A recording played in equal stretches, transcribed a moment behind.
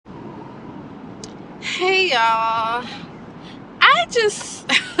Hey y'all. I just,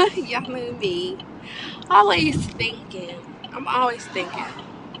 y'all know me, always thinking. I'm always thinking.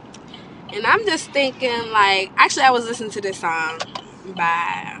 And I'm just thinking, like, actually, I was listening to this song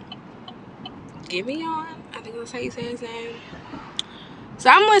by Giveon. I think that's how you say his name. So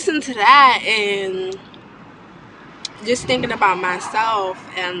I'm listening to that and just thinking about myself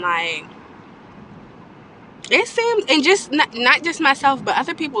and, like, it seems, and just not just myself, but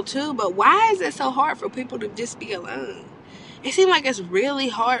other people too. But why is it so hard for people to just be alone? It seems like it's really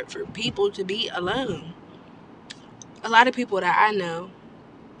hard for people to be alone. A lot of people that I know.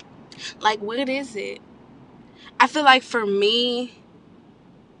 Like, what is it? I feel like for me,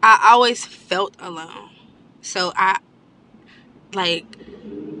 I always felt alone. So like,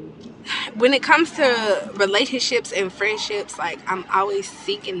 when it comes to relationships and friendships, like, I'm always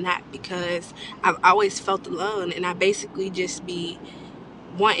seeking that because I've always felt alone. And I basically just be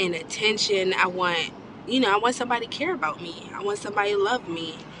wanting attention. I want somebody to care about me. I want somebody to love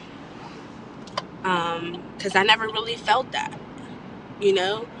me. Because I never really felt that, you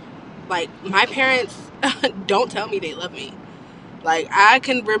know? Like, my parents don't tell me they love me. Like, I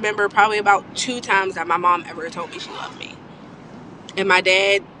can remember probably about 2 times that my mom ever told me she loved me. And my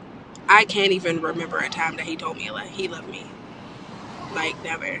dad, I can't even remember a time that he told me he loved me. Like,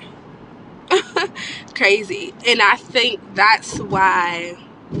 never. Crazy. And I think that's why,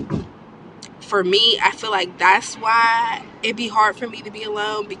 for me, I feel like that's why it'd be hard for me to be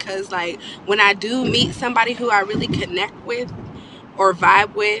alone. Because, like, when I do meet somebody who I really connect with or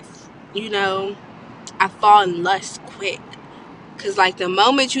vibe with, I fall in lust quick. Because, like, the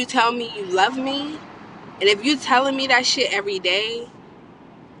moment you tell me you love me, and if you telling me that shit every day,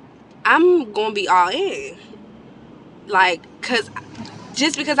 I'm gonna be all in. Like,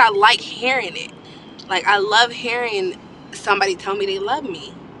 just because I like hearing it. Like, I love hearing somebody tell me they love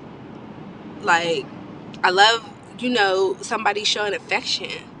me. Like, I love, somebody showing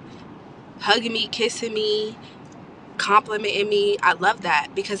affection, hugging me, kissing me, complimenting me. I love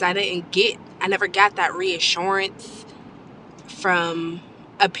that because I never got that reassurance from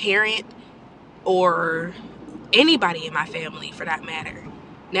a parent or anybody in my family for that matter.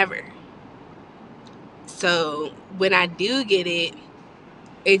 Never. So when I do get it,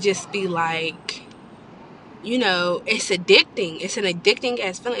 it just be like, it's addicting. It's an addicting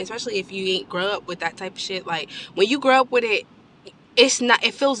ass feeling, especially if you ain't grow up with that type of shit. Like, when you grow up with it,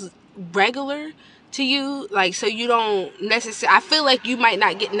 it feels regular to you. Like, so you don't necessarily, I feel like you might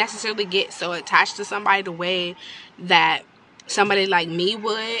not necessarily get so attached to somebody the way that somebody like me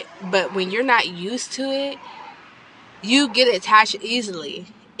would. But when you're not used to it, you get attached easily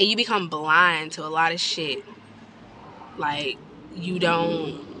and you become blind to a lot of shit. Like, you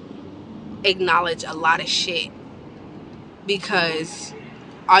don't acknowledge a lot of shit because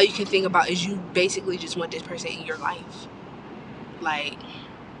all you can think about is you basically just want this person in your life. Like,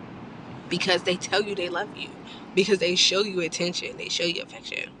 because they tell you they love you, because they show you attention, they show you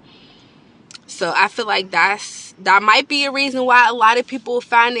affection. So I feel like that might be a reason why a lot of people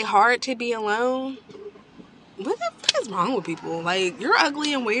find it hard to be alone. What the fuck is wrong with people? Like, you're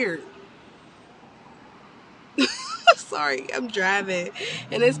ugly and weird. Sorry, I'm driving,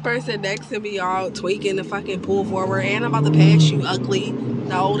 and this person next to me all tweaking the fucking pull forward, and I'm about to pass you, ugly,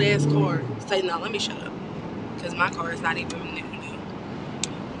 the old ass car. Say, no, let me shut up, because my car is not even new.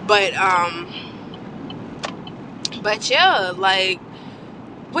 But yeah, like,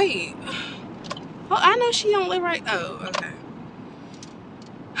 wait, oh, I know she don't live right. Oh, okay.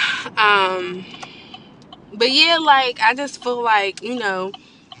 Um, but yeah, like, I just feel like,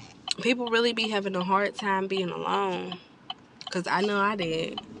 people really be having a hard time being alone, because I know I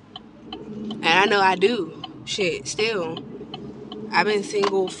did, and I know I do. Shit, still. I've been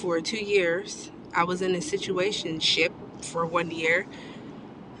single for 2 years. I was in a situationship for 1 year.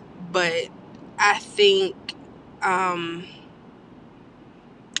 But I think um,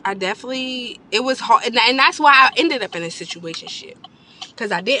 I definitely, it was hard. And that's why I ended up in a situationship.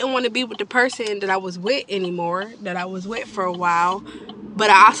 Because I didn't want to be with the person that I was with anymore, that I was with for a while. But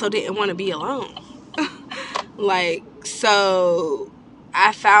I also didn't want to be alone. Like, so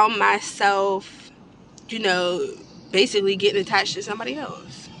I found myself, basically getting attached to somebody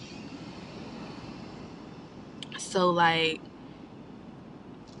else. So, like,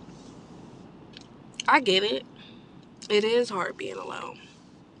 I get it. It is hard being alone.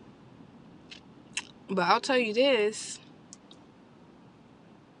 But I'll tell you this.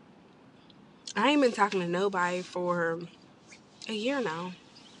 I ain't been talking to nobody for a year now.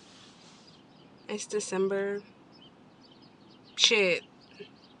 It's December. Shit.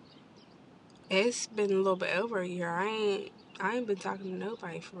 It's been a little bit over a year. I ain't been talking to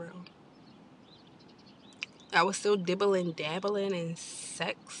nobody for real. I was still dibbling dabbling in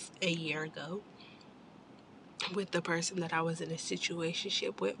sex a year ago with the person that I was in a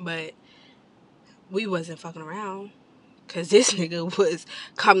situationship with, but we wasn't fucking around. Cause this nigga was,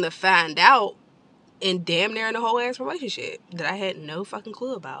 come to find out, in damn near in a whole ass relationship that I had no fucking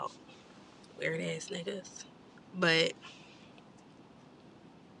clue about. Weird ass niggas. But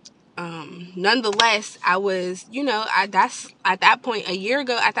nonetheless, I was, that's at that point a year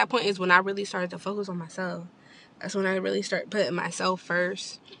ago. At that point is when I really started to focus on myself. That's when I really started putting myself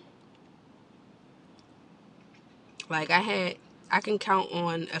first. Like I can count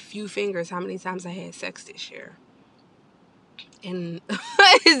on a few fingers how many times I had sex this year. And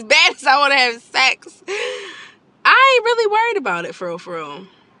as bad as I want to have sex, I ain't really worried about it for real.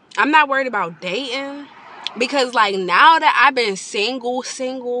 I'm not worried about dating. Because, like, now that I've been single,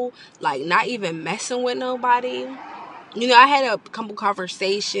 like, not even messing with nobody, I had a couple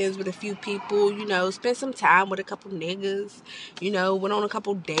conversations with a few people, spent some time with a couple niggas, went on a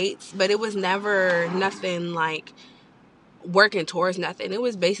couple dates, but it was never nothing, like, working towards nothing. It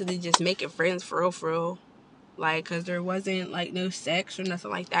was basically just making friends for real. Like, because there wasn't, like, no sex or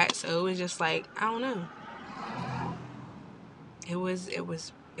nothing like that, so it was just, like, I don't know. It was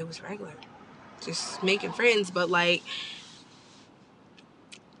regular. Just making friends, but, like,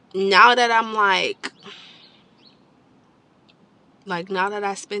 now that I'm now that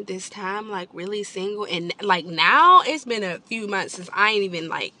I spent this time like really single, and like now it's been a few months since I ain't even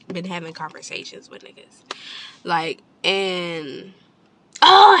like been having conversations with niggas. Like, and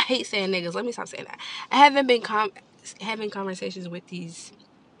I hate saying niggas. Let me stop saying that. I haven't been having conversations with these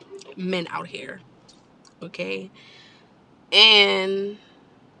men out here. Okay. And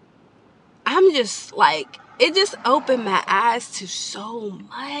I'm just like, it just opened my eyes to so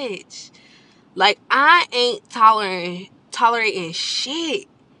much. Like, I ain't tolerating shit.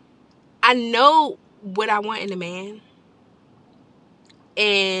 I know what I want in a man.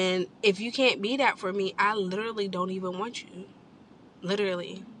 And if you can't be that for me, I literally don't even want you.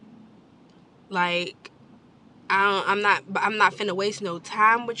 Literally. Like, I'm not finna waste no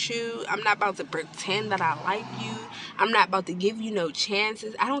time with you. I'm not about to pretend that I like you. I'm not about to give you no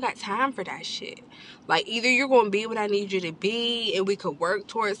chances. I don't got time for that shit. Like, either you're gonna be what I need you to be and we could work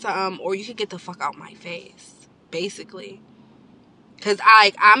towards something, or you could get the fuck out my face. Basically. Because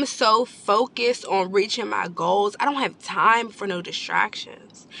I'm so focused on reaching my goals. I don't have time for no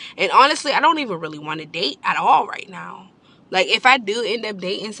distractions. And honestly, I don't even really want to date at all right now. Like, if I do end up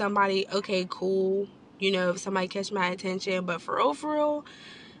dating somebody, okay, cool. If somebody catch my attention. But for real,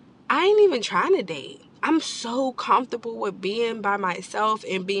 I ain't even trying to date. I'm so comfortable with being by myself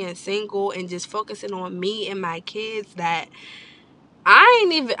and being single and just focusing on me and my kids that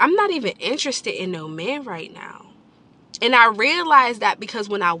I'm not even interested in no man right now. And I realized that because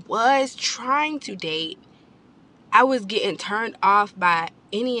when I was trying to date, I was getting turned off by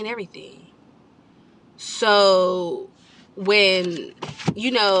any and everything. So when,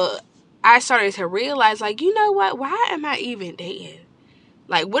 I started to realize, like, you know what? Why am I even dating?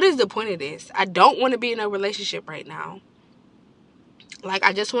 Like, what is the point of this? I don't want to be in a relationship right now. Like,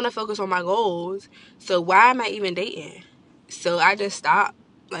 I just want to focus on my goals. So why am I even dating? So I just stopped.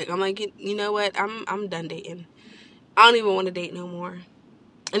 Like, I'm like, you know what? I'm done dating. I don't even want to date no more.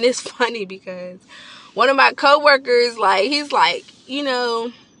 And it's funny because one of my coworkers, like, he's like, he's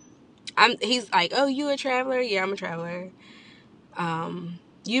like, oh, you a traveler? Yeah, I'm a traveler.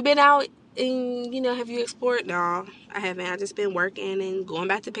 You been out and, have you explored? No, I haven't. I just been working and going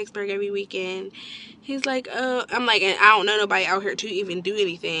back to Pittsburgh every weekend. He's like, I'm like, and I don't know nobody out here to even do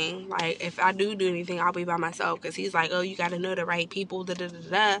anything. Like, if I do anything, I'll be by myself. Because he's like, oh, you got to know the right people,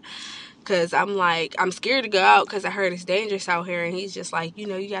 da-da-da-da. Because I'm like, I'm scared to go out because I heard it's dangerous out here. And he's just like,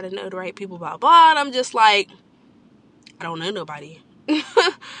 you got to know the right people, blah, blah. And I'm just like, I don't know nobody.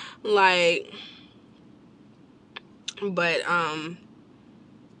 Like, but,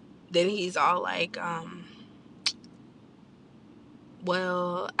 then he's all like,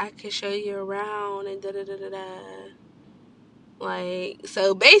 well, I could show you around and da-da-da-da-da. Like,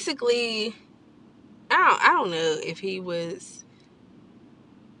 so basically, I don't know if he was,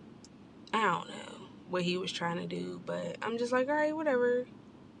 I don't know what he was trying to do, but I'm just like, all right, whatever.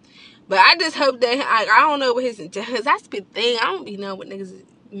 But I just hope that, I don't know what his intentions, that's the thing, I don't be know what niggas,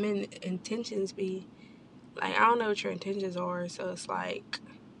 men intentions be. Like, I don't know what your intentions are, so it's like,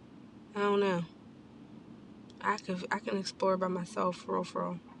 I don't know. I can explore by myself, for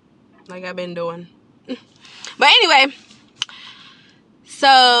real. Like I've been doing. But anyway,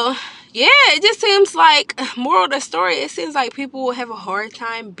 so yeah, it just seems like, moral of the story, it seems like people will have a hard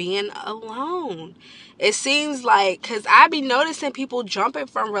time being alone. It seems like, because I be noticing people jumping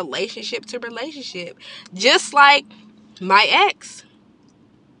from relationship to relationship. Just like my ex.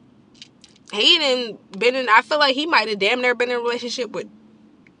 He didn't been in, I feel like he might have damn near been in a relationship with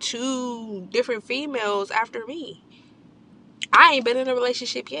 2 different females after me. I ain't been in a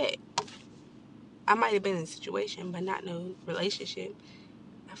relationship yet. I might have been in a situation, but not no relationship.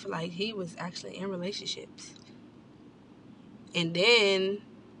 I feel like he was actually in relationships. And then,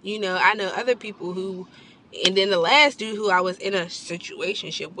 I know other people who, and then the last dude who I was in a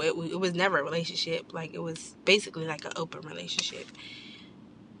situationship with, it was never a relationship. Like, it was basically like an open relationship,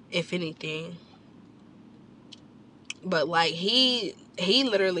 if anything. But like, he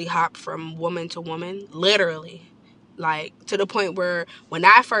literally hopped from woman to woman, literally. Like, to the point where when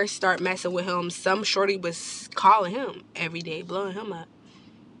I first started messing with him, some shorty was calling him every day, blowing him up.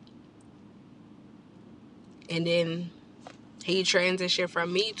 And then he transitioned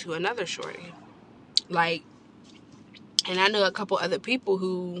from me to another shorty. Like, and I know a couple other people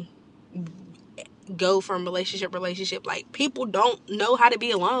who go from relationship to relationship. Like, people don't know how to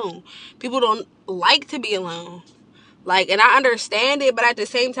be alone. People don't like to be alone. Like, and I understand it, but at the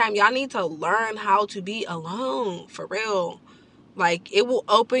same time, y'all need to learn how to be alone, for real. Like, it will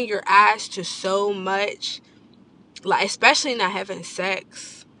open your eyes to so much. Like, especially not having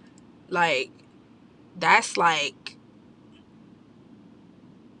sex. Like, that's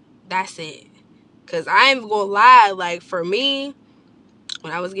it. Because I ain't gonna lie, like, for me,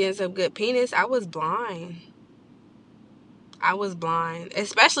 when I was getting some good penis, I was blind.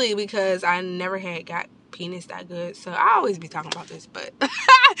 Especially because I never had got penis that good. So I always be talking about this, but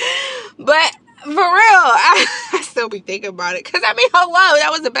but for real, I still be thinking about it. Because, I mean, hello,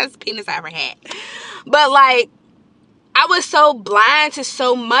 that was the best penis I ever had. But, like, I was so blind to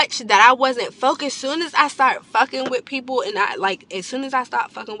so much that I wasn't focused. Soon as I start fucking with people, and as soon as I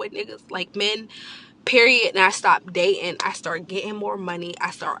start fucking with niggas, like men, period, and I stopped dating, I start getting more money.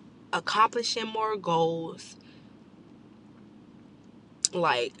 I start accomplishing more goals.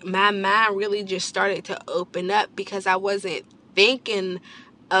 Like, my mind really just started to open up because I wasn't thinking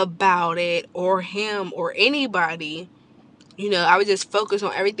about it or him or anybody. I would just focus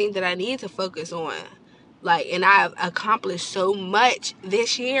on everything that I need to focus on. Like, and I've accomplished so much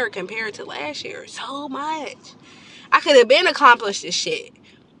this year compared to last year. So much. I could have been accomplished this shit.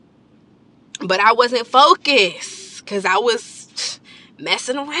 But I wasn't focused because I was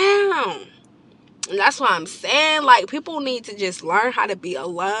messing around. And that's why I'm saying, like, people need to just learn how to be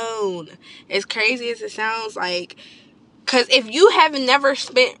alone. As crazy as it sounds, like, because if you have never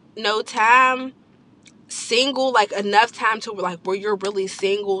spent no time single, like, enough time to, like, where you're really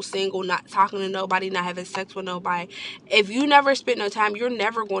single, not talking to nobody, not having sex with nobody, if you never spent no time, you're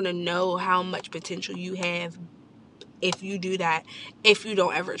never going to know how much potential you have if you do that, if you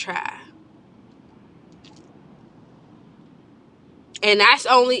don't ever try. And that's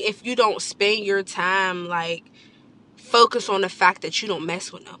only if you don't spend your time, like, focus on the fact that you don't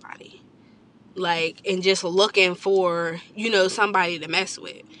mess with nobody. Like, and just looking for, somebody to mess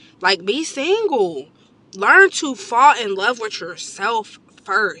with. Like, be single. Learn to fall in love with yourself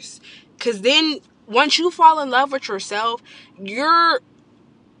first. Because then, once you fall in love with yourself, you're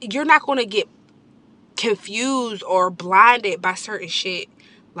not going to get confused or blinded by certain shit.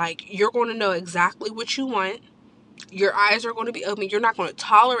 Like, you're going to know exactly what you want. Your eyes are going to be open. You're not going to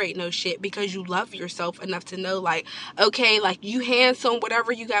tolerate no shit because you love yourself enough to know, like, okay, like, you handsome,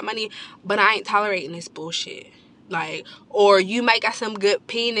 whatever, you got money, but I ain't tolerating this bullshit. Like, or you might got some good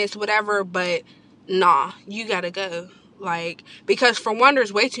penis, whatever, but nah, you gotta go. Like, because for one,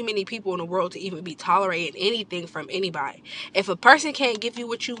 there's way too many people in the world to even be tolerating anything from anybody. If a person can't give you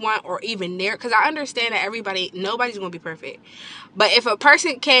what you want, or even near, because I understand that nobody's going to be perfect. But if a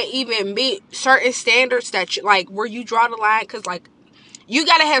person can't even meet certain standards that, like, where you draw the line, because, like, you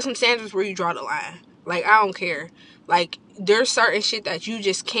got to have some standards where you draw the line. Like, I don't care. Like, there's certain shit that you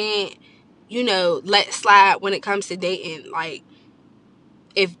just can't, let slide when it comes to dating. Like,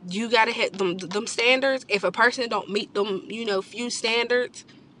 if you got to hit them standards, if a person don't meet them, few standards,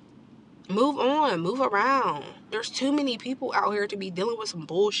 move on, move around. There's too many people out here to be dealing with some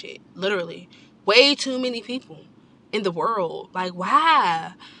bullshit. Literally. Way too many people in the world. Like,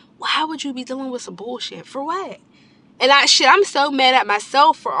 why? Why would you be dealing with some bullshit? For what? And I'm so mad at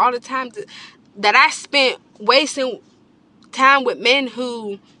myself for all the time that I spent wasting time with men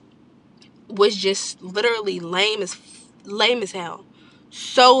who was just literally lame as hell.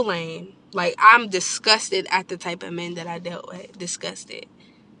 So lame. Like, I'm disgusted at the type of men that I dealt with. Disgusted.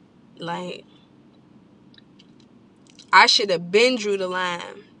 Like, I should have been drew the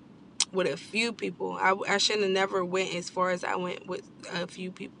line with a few people. I should have never went as far as I went with a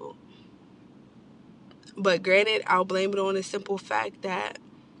few people. But granted, I'll blame it on the simple fact that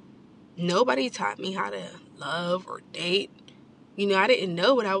nobody taught me how to love or date. You know, I didn't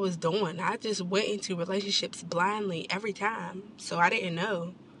know what I was doing. I just went into relationships blindly every time. So I didn't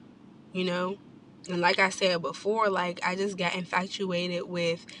know, you know. And like I said before, like I just got infatuated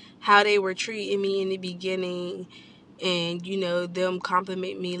with how they were treating me in the beginning, and you know, them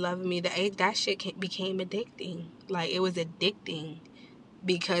compliment me, loving me. That shit became addicting. Like it was addicting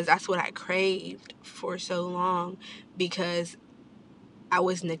because that's what I craved for so long, because I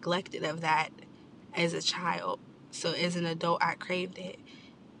was neglected of that as a child. So as an adult, I craved it.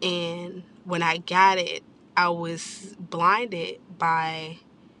 And when I got it, I was blinded by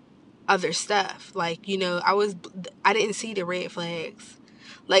other stuff. Like, you know, I didn't see the red flags.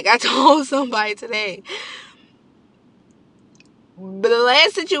 Like I told somebody today, but the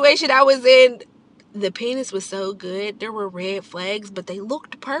last situation I was in, the penis was so good. There were red flags, but they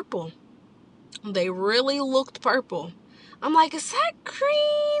looked purple. They really looked purple. I'm like, is that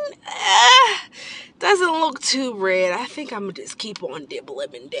green? Doesn't look too red. I think I'm going to just keep on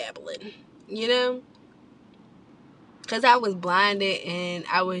dibbling and dabbling. You know? Because I was blinded and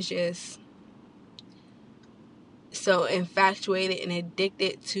I was just so infatuated and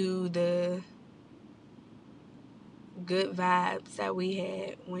addicted to the good vibes that we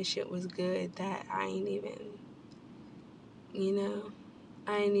had when shit was good that I ain't even, you know,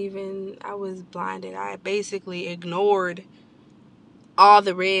 I was blinded. I basically ignored all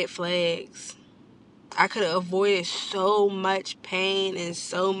the red flags. I could have avoided so much pain and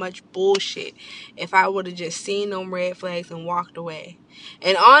so much bullshit if I would have just seen them red flags and walked away.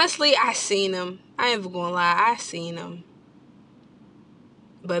 And honestly, I seen them. I ain't even gonna lie, I seen them.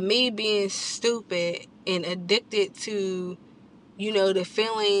 But me being stupid and addicted to, you know, the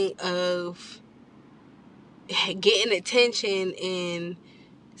feeling of getting attention and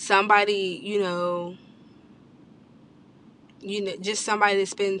somebody, just somebody to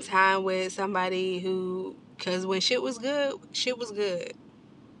spend time with, somebody who, because when shit was good, shit was good.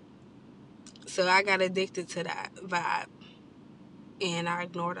 So I got addicted to that vibe and I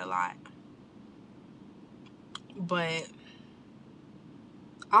ignored a lot. But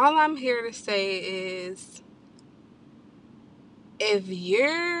all I'm here to say is, if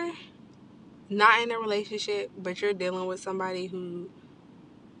you're not in a relationship but you're dealing with somebody who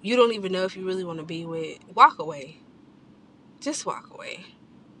you don't even know if you really want to be with, walk away. Just walk away.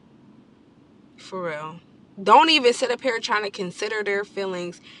 For real. Don't even sit up here trying to consider their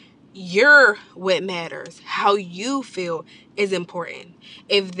feelings. You're what matters. How you feel is important.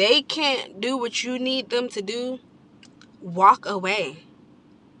 If they can't do what you need them to do, walk away.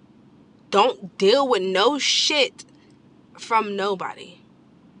 Don't deal with no shit from nobody.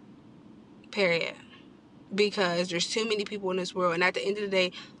 Period. Because there's too many people in this world, and at the end of the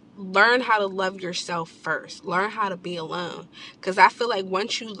day, learn how to love yourself first. Learn how to be alone. Because I feel like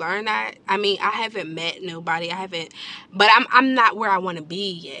once you learn that, I mean, I haven't met nobody. But I'm not where I want to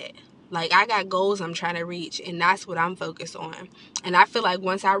be yet. Like, I got goals I'm trying to reach, and that's what I'm focused on. And I feel like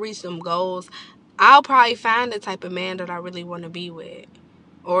once I reach them goals, I'll probably find the type of man that I really want to be with,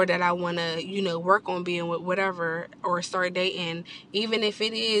 or that I want to, work on being with, whatever, or start dating. Even if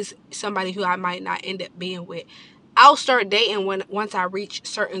it is somebody who I might not end up being with, I'll start dating once I reach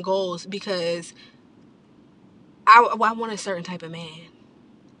certain goals, because I want a certain type of man.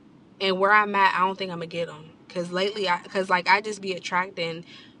 And where I'm at, I don't think I'm going to get them. Because lately, I just be attracting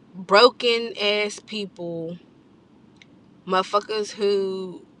broken ass people, motherfuckers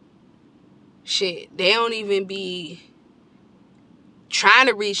who, shit, they don't even be trying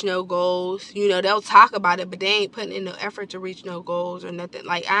to reach no goals. They'll talk about it, but they ain't putting in no effort to reach no goals or nothing.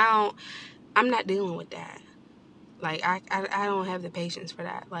 Like, I'm not dealing with that. Like, I don't have the patience for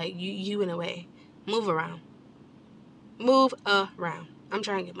that. Like, you in a way, move around. I'm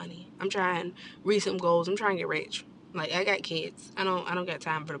trying to get money. I'm trying to reach some goals. I'm trying to get rich. Like, I got kids. I don't got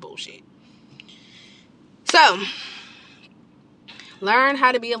time for the bullshit. So, learn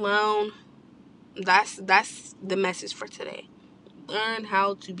how to be alone. That's the message for today. Learn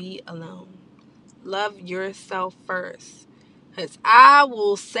how to be alone. Love yourself first. Because I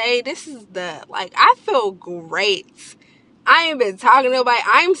will say, this is I feel great. I ain't been talking to nobody.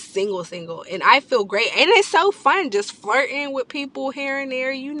 I'm single. And I feel great. And it's so fun just flirting with people here and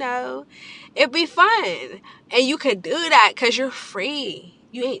there, It'd be fun. And you could do that because you're free.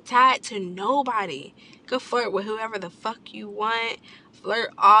 You ain't tied to nobody. You could flirt with whoever the fuck you want.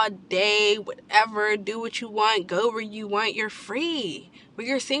 Flirt all day, whatever. Do what you want. Go where you want. You're free. When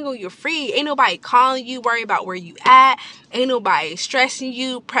you're single, you're free. Ain't nobody calling you, worry about where you at. Ain't nobody stressing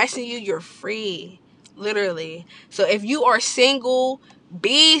you, pressing you. You're free. Literally. So if you are single,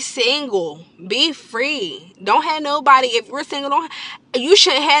 Be single. Be free. Don't have nobody. If you're single, you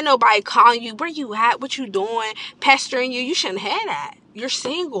shouldn't have nobody calling you. Where you at? What you doing? Pestering you. You shouldn't have that. You're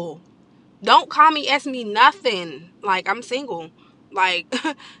single. Don't call me, ask me nothing. Like, I'm single. Like,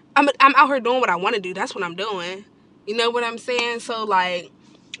 I'm out here doing what I want to do. That's what I'm doing. You know what I'm saying? So, like,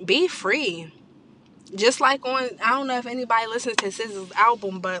 be free. Just like on, I don't know if anybody listens to SZA's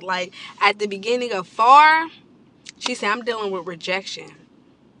album, but like at the beginning of Far, she said, I'm dealing with rejection.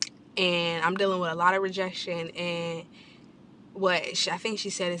 And I'm dealing with a lot of rejection. And I think she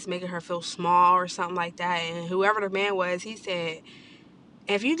said it's making her feel small or something like that. And whoever the man was, he said,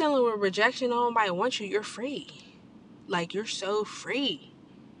 if you're dealing with rejection, nobody wants you, you're free. Like, you're so free.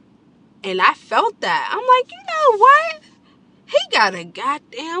 And I felt that. I'm like, you know what? He got a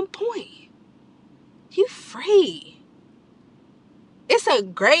goddamn point. You free. It's a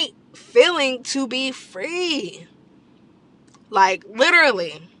great feeling to be free. Like,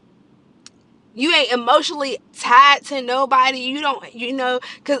 literally. You ain't emotionally tied to nobody. You don't,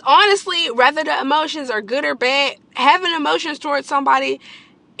 because honestly, whether the emotions are good or bad, having emotions towards somebody,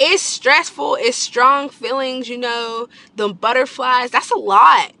 it's stressful. It's strong feelings, the butterflies. That's a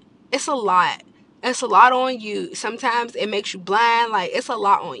lot. It's a lot. It's a lot on you. Sometimes it makes you blind. Like, it's a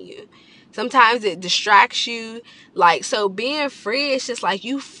lot on you. Sometimes it distracts you. Like, so being free, it's just like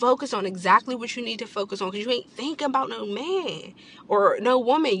you focus on exactly what you need to focus on, because you ain't thinking about no man or no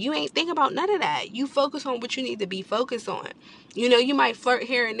woman. You ain't thinking about none of that. You focus on what you need to be focused on. You might flirt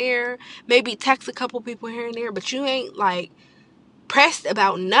here and there, maybe text a couple people here and there, but you ain't like pressed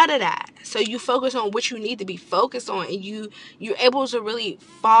about none of that. So you focus on what you need to be focused on, and you're able to really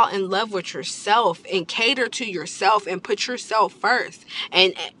fall in love with yourself and cater to yourself and put yourself first,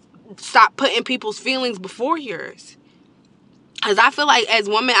 and stop putting people's feelings before yours. Because I feel like as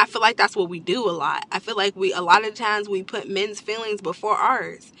women, I feel like that's what we do a lot. I feel like a lot of times we put men's feelings before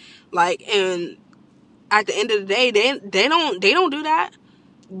ours. Like, and at the end of the day, they don't do that.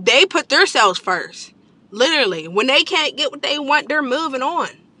 They put themselves first. Literally. When they can't get what they want, they're moving on.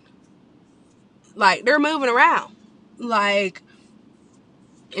 Like, they're moving around. Like,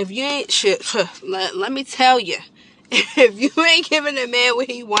 if you ain't shit, let me tell you, if you ain't giving a man what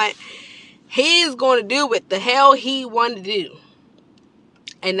he want, he's going to do what the hell he want to do.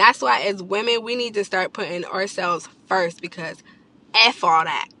 And that's why as women, we need to start putting ourselves first, because F all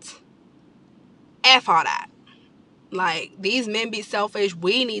that. F all that. Like, these men be selfish.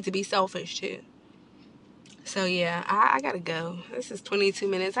 We need to be selfish too. So yeah, I gotta go. This is 22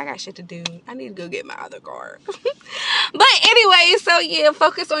 minutes. I got shit to do. I need to go get my other card. But anyway, so yeah,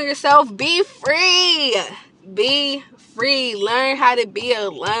 focus on yourself. Be free. Be free. Learn how to be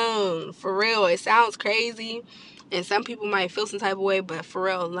alone. For real. It sounds crazy, and some people might feel some type of way, but for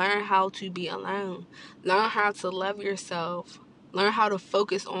real, learn how to be alone. Learn how to love yourself. Learn how to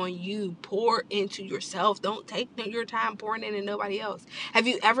focus on you. Pour into yourself. Don't take your time pouring into nobody else. Have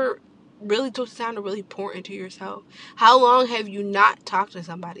you ever really took the time to really pour into yourself? How long have you not talked to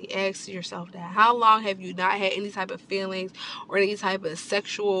somebody? Ask yourself that. How long have you not had any type of feelings or any type of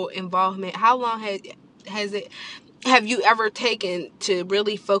sexual involvement? How long have you ever taken to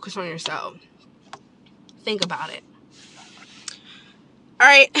really focus on yourself? Think about it.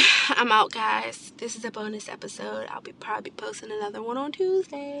 Alright, I'm out, guys. This is a bonus episode. I'll probably posting another one on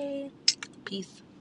Tuesday. Peace.